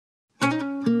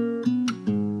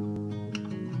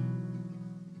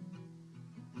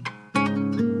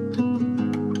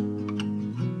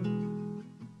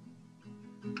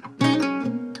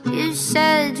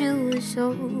said you were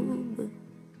sober,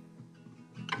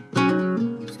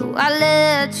 so I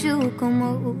let you come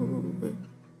over.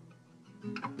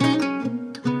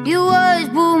 Your words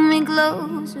pulled me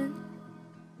closer,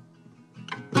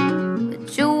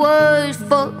 but your words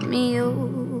fucked me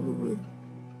over.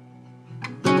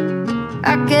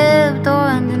 I kept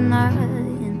on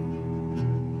denying,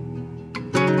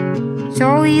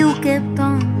 so you kept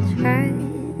on trying.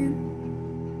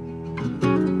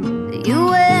 You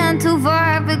went too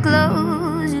far for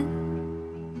closure,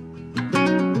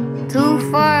 too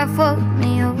far, fucked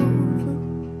me over.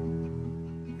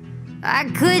 I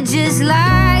could just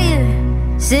lie,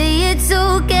 say it's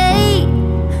okay,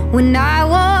 when I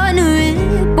wanna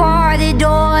rip all the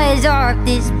doors off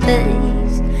this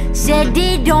place. Set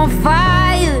it on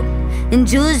fire and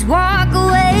just walk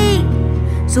away,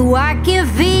 so I can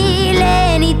feel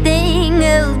anything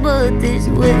else but this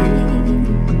way.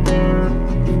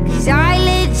 'Cause I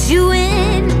let you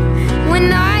in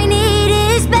when I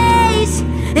needed space,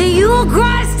 and you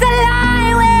crossed the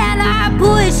line when I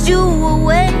pushed you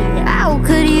away. How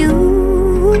could you?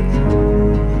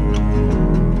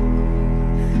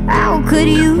 How could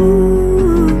you?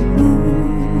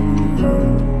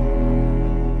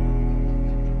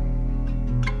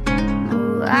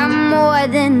 I more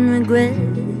than regret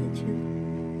you.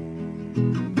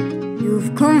 You've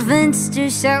convinced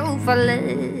yourself I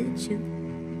let you,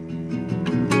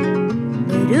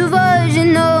 but a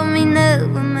version of me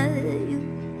never met you,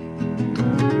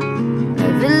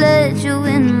 never let you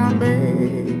in my bed.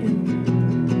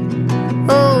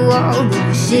 Oh, all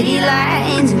those shitty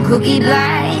lines and cookie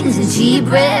blinds and cheap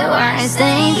red wine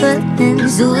stains, but then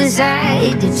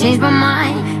suicide to change my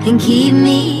mind and keep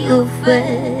me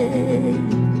afraid.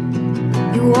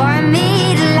 You want me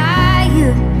to lie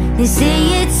here and say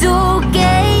it's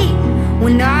okay,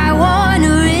 when I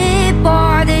wanna rip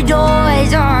all the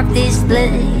doors off this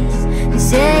place and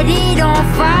set it on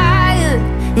fire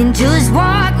and just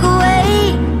walk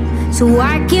away, so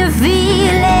I can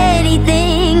feel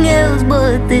anything else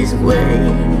but this way.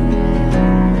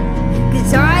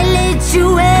 'Cause I let you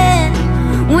in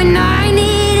when I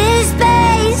needed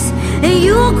space, and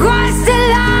you crossed the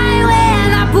line when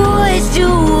I pushed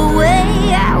you away.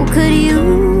 How could you?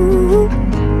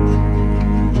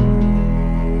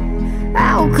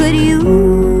 How could you?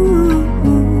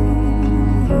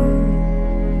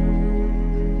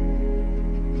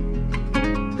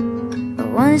 I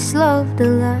once loved a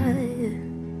liar,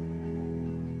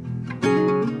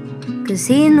 'cause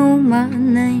he knew my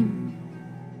name.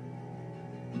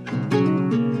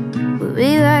 We'll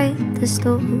rewrite the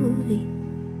story,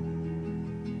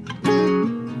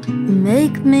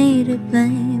 make me to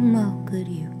blame. How could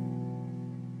you?